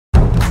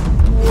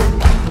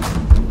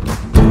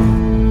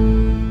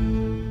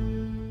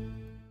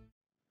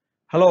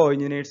Hello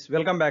engineers,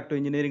 welcome back to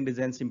Engineering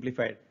Design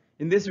Simplified.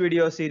 In this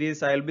video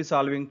series, I will be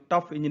solving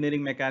tough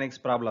engineering mechanics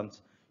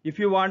problems. If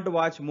you want to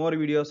watch more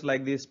videos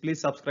like this, please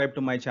subscribe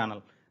to my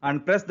channel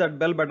and press that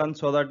bell button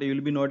so that you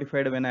will be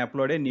notified when I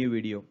upload a new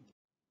video.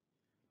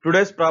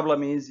 Today's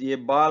problem is a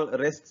ball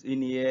rests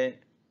in a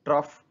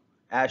trough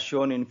as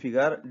shown in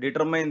figure.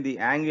 Determine the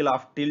angle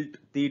of tilt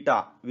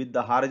theta with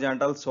the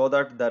horizontal so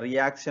that the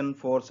reaction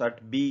force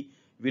at B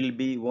will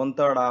be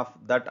 1/3 of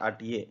that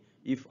at A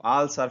if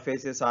all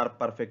surfaces are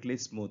perfectly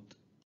smooth.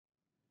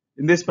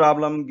 In this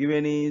problem,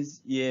 given is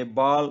a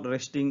ball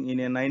resting in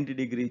a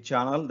 90-degree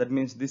channel. That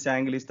means this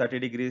angle is 30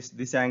 degrees,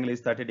 this angle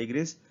is 30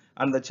 degrees,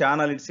 and the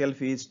channel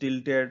itself is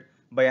tilted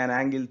by an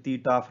angle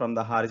theta from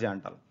the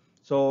horizontal.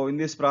 So in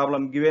this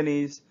problem, given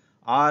is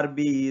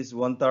RB is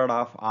 1/3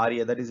 of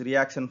RA, that is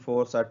reaction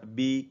force at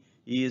B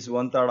is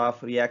 1/3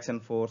 of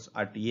reaction force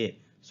at A.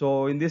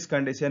 So in this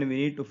condition, we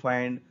need to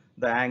find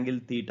the angle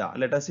theta.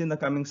 Let us see in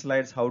the coming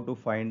slides how to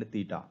find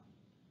theta.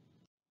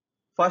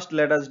 First,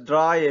 let us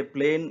draw a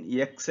plane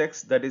XX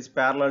that is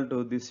parallel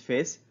to this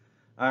face,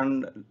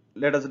 and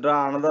let us draw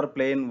another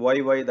plane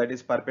YY that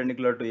is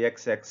perpendicular to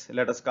XX.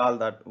 Let us call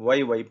that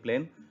YY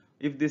plane.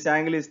 If this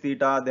angle is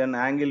theta, then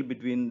angle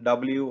between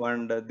W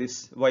and this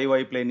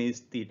YY plane is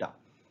theta.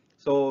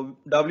 So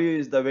W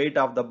is the weight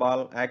of the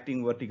ball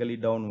acting vertically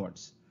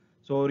downwards.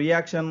 So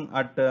reaction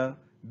at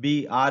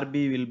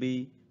RB will be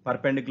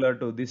perpendicular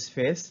to this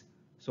face.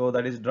 So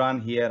that is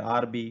drawn here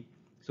RB.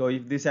 So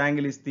if this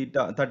angle is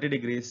theta 30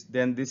 degrees,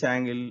 then this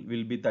angle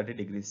will be 30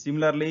 degrees.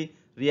 Similarly,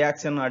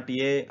 reaction at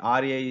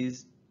RA is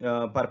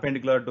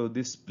perpendicular to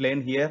this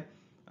plane here,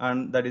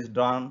 and that is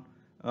drawn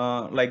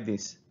like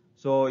this.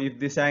 So if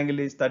this angle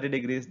is 30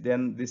 degrees,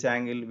 then this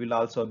angle will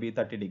also be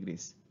 30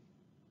 degrees.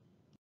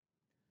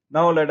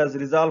 Now let us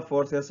resolve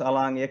forces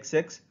along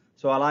XX.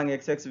 So along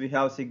XX we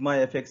have sigma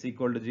Fx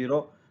equal to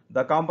 0.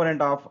 The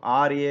component of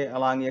RA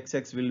along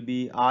XX will be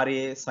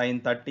RA sin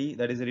 30,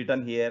 that is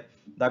written here.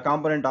 The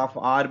component of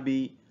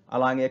RB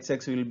along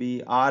XX will be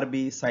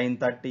RB sin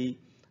 30,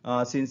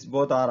 since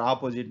both are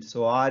opposite.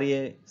 So RA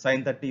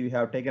sin 30 we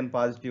have taken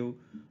positive.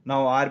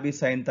 Now RB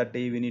sin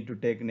 30 we need to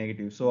take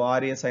negative. So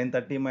RA sin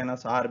 30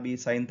 minus RB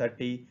sin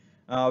 30.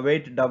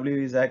 Weight W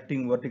is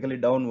acting vertically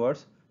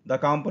downwards. The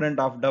component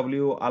of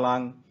W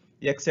along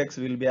XX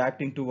will be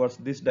acting towards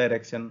this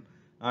direction,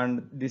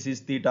 and this is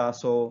theta.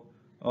 So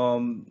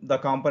the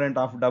component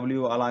of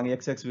W along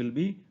XX will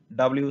be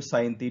W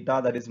sin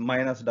theta, that is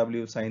minus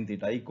W sin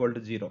theta equal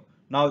to 0.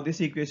 Now this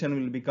equation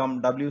will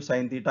become W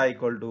sin theta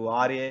equal to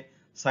RA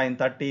sin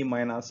 30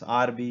 minus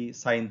RB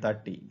sin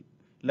 30.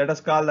 Let us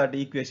call that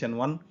equation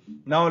 1.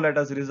 Now let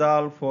us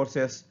resolve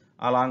forces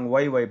along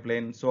YY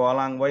plane. So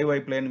along YY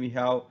plane we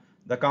have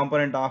the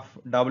component of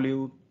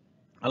W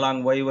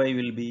along YY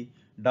will be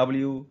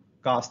W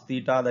cos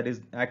theta, that is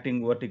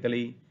acting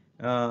vertically,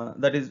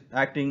 that is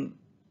acting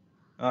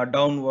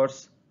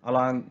downwards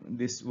along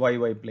this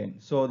YY plane.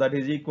 So that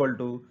is equal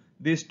to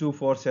these two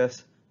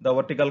forces. The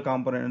vertical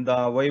component, the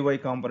YY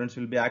components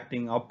will be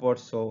acting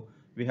upwards. So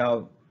we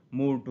have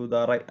moved to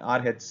the right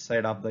RH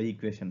side of the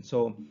equation.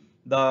 So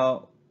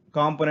the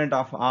component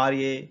of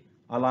RA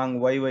along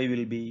YY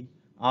will be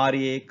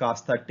RA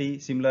cos 30.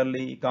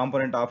 Similarly,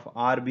 component of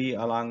RB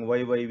along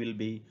YY will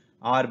be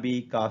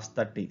RB cos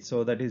 30.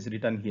 So that is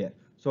written here.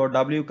 So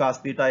W cos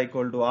theta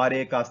equal to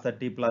RA cos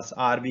 30 plus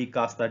RB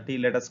cos 30.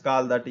 Let us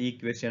call that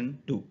equation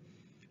 2.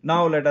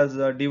 Now let us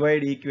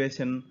divide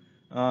equation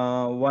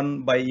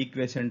 1 by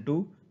equation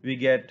 2. We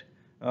get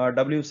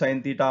W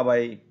sin theta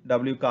by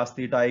W cos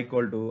theta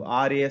equal to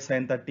RA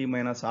sin 30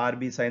 minus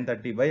RB sin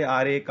 30 by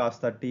RA cos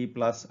 30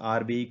 plus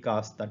RB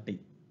cos 30.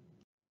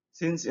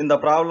 Since in the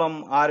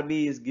problem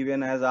RB is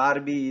given as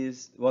RB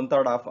is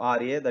 1/3 of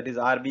RA, that is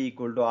RB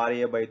equal to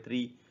RA by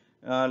 3.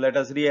 Let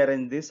us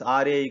rearrange this.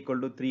 RA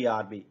equal to 3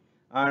 RB,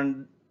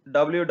 and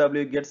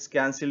W gets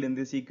cancelled in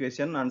this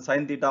equation, and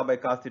sin theta by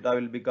cos theta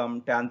will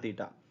become tan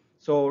theta.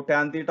 So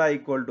tan theta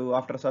equal to,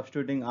 after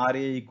substituting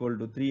RA equal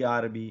to 3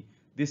 RB,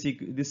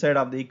 this side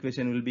of the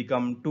equation will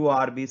become 2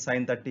 RB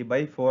sin 30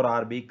 by 4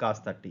 RB cos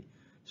 30.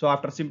 So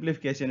after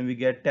simplification we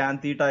get tan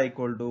theta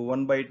equal to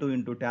 1 by 2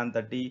 into tan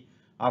 30.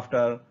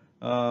 After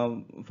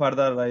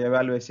further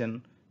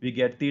evaluation we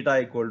get theta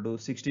equal to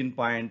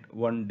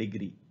 16.1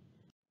 degree.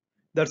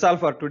 That's all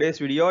for today's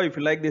video. If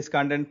you like this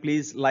content,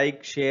 please like,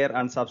 share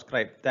and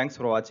subscribe. Thanks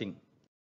for watching.